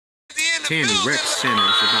Tandy Rec Center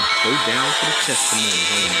is about to go down for the testimony,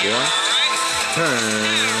 homeboy.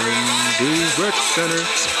 Tandy Rec Center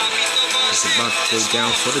is about to go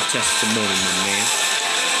down for the testimony, my man.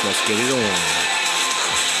 Let's get it on.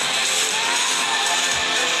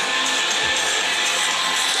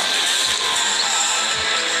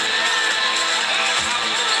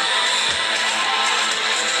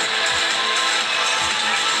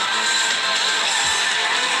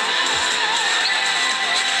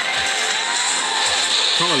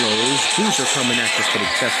 Carlos, who's are coming at us for the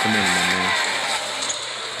testimony, my man?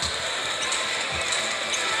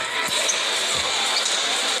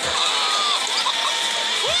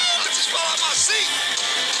 I just fell out my seat.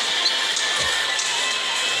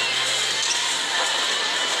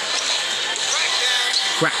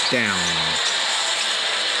 Crackdown.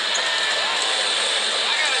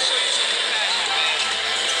 I gotta show you some compassion, man.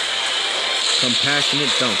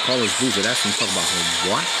 Compassionate dunk. Carlos Boozer. That's what I'm talking about,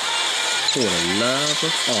 home. What? For the love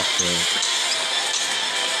of awful.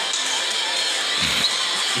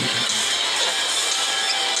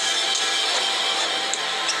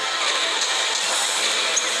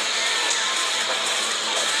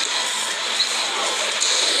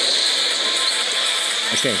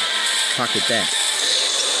 Okay, pocket that.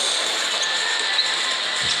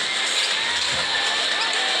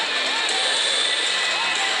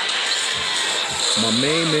 My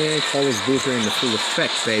main man, Carlos Boozer in the full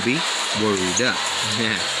effect, baby. Word up.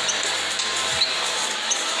 Yeah.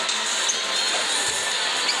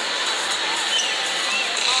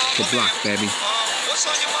 The block, baby. What's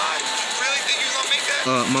on your mind? You really think you're gonna make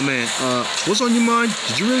that? My man, what's on your mind?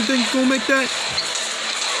 Did you really think you're gonna make that?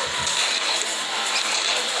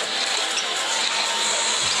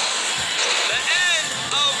 The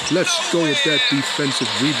end of Let's go nowhere. with that defensive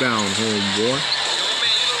rebound, homeboy. Yo,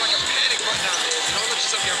 man, you look like a panic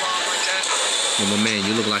button out there. Well, my man,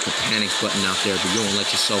 you look like a panic button out there, but you don't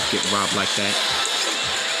let yourself get robbed like that.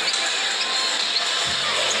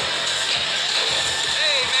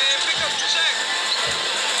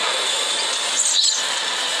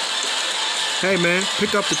 Hey, man,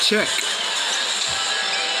 pick up the check. Hey, man, pick up the check.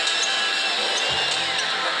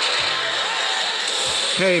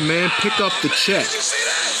 Hey, man, pick up the check. Did you see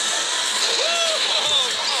that?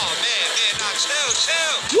 Oh, man, nah, chill.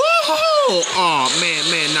 Woohoo! Oh,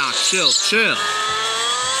 man, nah, chill.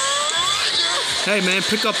 Hey, man,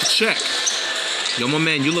 pick up the check. Yo, my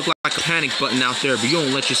man, you look like a panic button out there, but you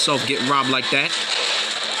don't let yourself get robbed like that.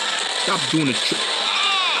 Stop doing the trick.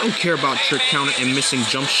 I don't care about trick counter and missing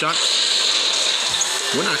jump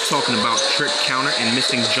shots. We're not talking about trick counter and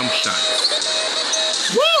missing jump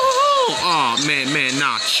shots. Woohoo! Oh, man,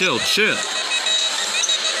 nah, chill. Chill.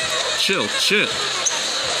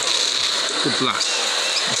 Good block.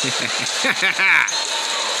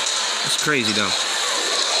 It's crazy, though.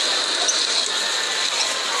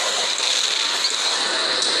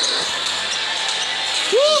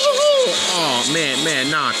 Woo-hoo-hoo! Oh, man,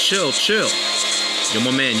 nah, chill. Yo,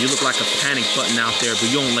 my man, you look like a panic button out there, but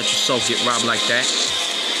you don't let yourself get robbed like that.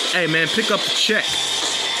 Hey, man, pick up the check.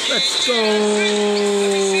 Let's go,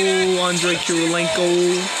 Andre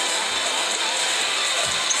Kirilenko.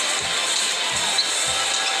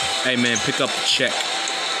 Hey, man, pick up the check.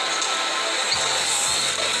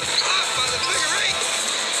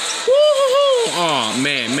 Woo-hoo-hoo! Oh,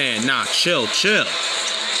 man, nah, chill.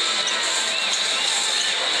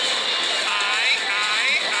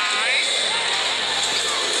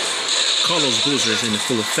 Carlos Boozer is in the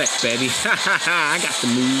full effect, baby. I got the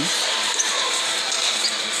move.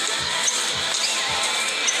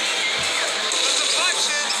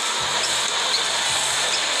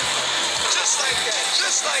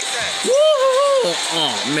 Just like that. Woo!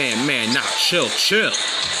 Oh, man, nah, chill. Woo! I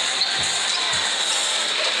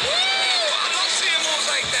love seeing moves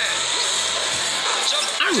like that.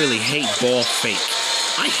 I really hate ball fake.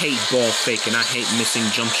 I hate ball fake and I hate missing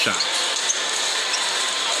jump shots.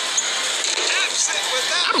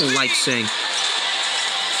 I don't like saying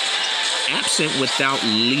absent without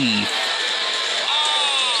leave. Oh,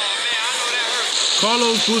 man, I know that hurt.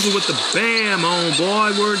 Carlos Boozer with the bam on,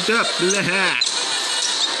 boy. Word up.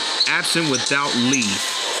 Absent without leave.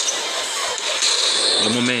 Yo,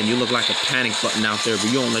 my man, you look like a panic button out there, but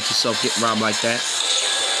you don't let yourself get robbed like that.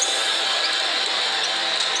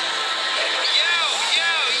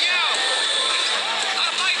 I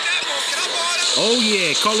like that move. Can I borrow that? Oh,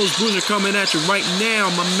 yeah. Carlos Boozer coming at you right now,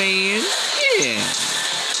 my man. Yeah.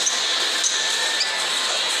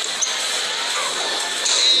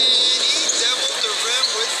 And he deviled the rim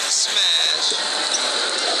with the smash.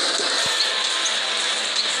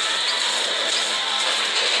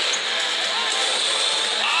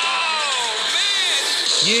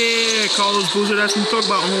 Yeah, Carlos Boozer, that's what I'm talking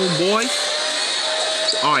about, homeboy.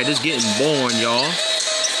 Alright, this getting boring, y'all.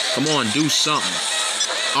 Come on, do something.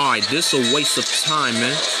 Alright, this a waste of time,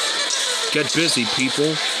 man. Get busy,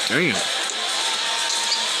 people. Damn.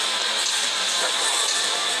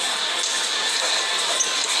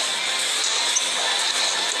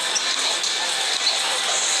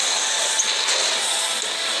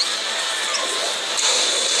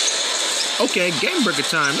 Okay, game breaker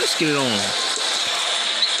time. Let's get it on.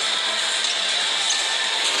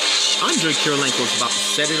 Andre Kirilenko's about to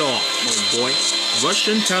set it off, oh boy.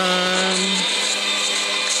 Russian time.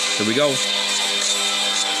 Here we go.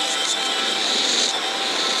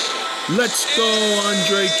 Let's go,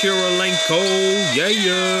 Andre Kirilenko.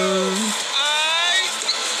 Yeah.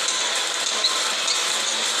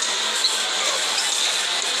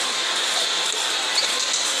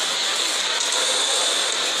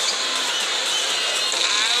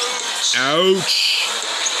 Ouch.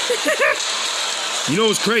 You know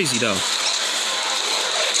what's crazy, though?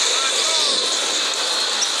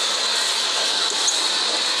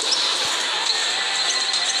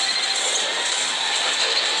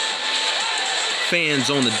 Fans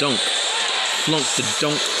on the dunk. Flunk the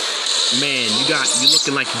dunk. Man, you're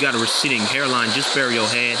looking like you got a receding hairline. Just bury your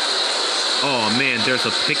head. Oh, man, there's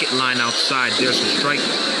a picket line outside. There's a strike.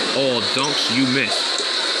 All dunks, you missed.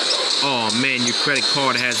 Oh, man, your credit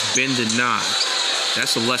card has been denied.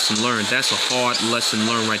 That's a lesson learned. That's a hard lesson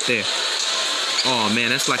learned right there. Oh, man,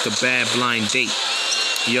 that's like a bad blind date.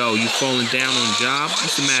 Yo, you falling down on job?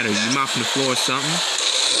 What's the matter? You mopping the floor or something?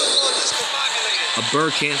 A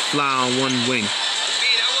bird can't fly on one wing.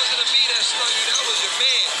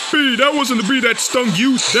 B, that wasn't the bee that stung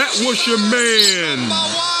you. That was your man.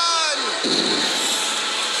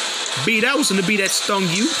 B, that wasn't the bee that stung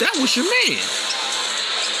you. That was your man.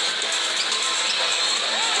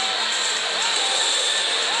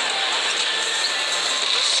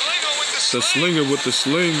 The slinger with the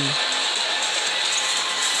sling.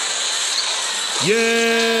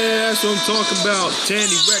 Yeah, that's what I'm talking about.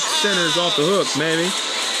 Tandy Rec Center's off the hook, baby.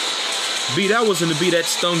 B, that wasn't the bee that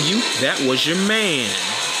stung you. That was your man.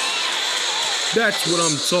 That's what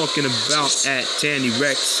I'm talking about at Tandy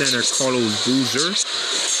Rec Center, Carlos Boozer.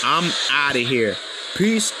 I'm out of here.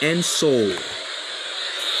 Peace and soul.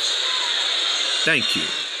 Thank you.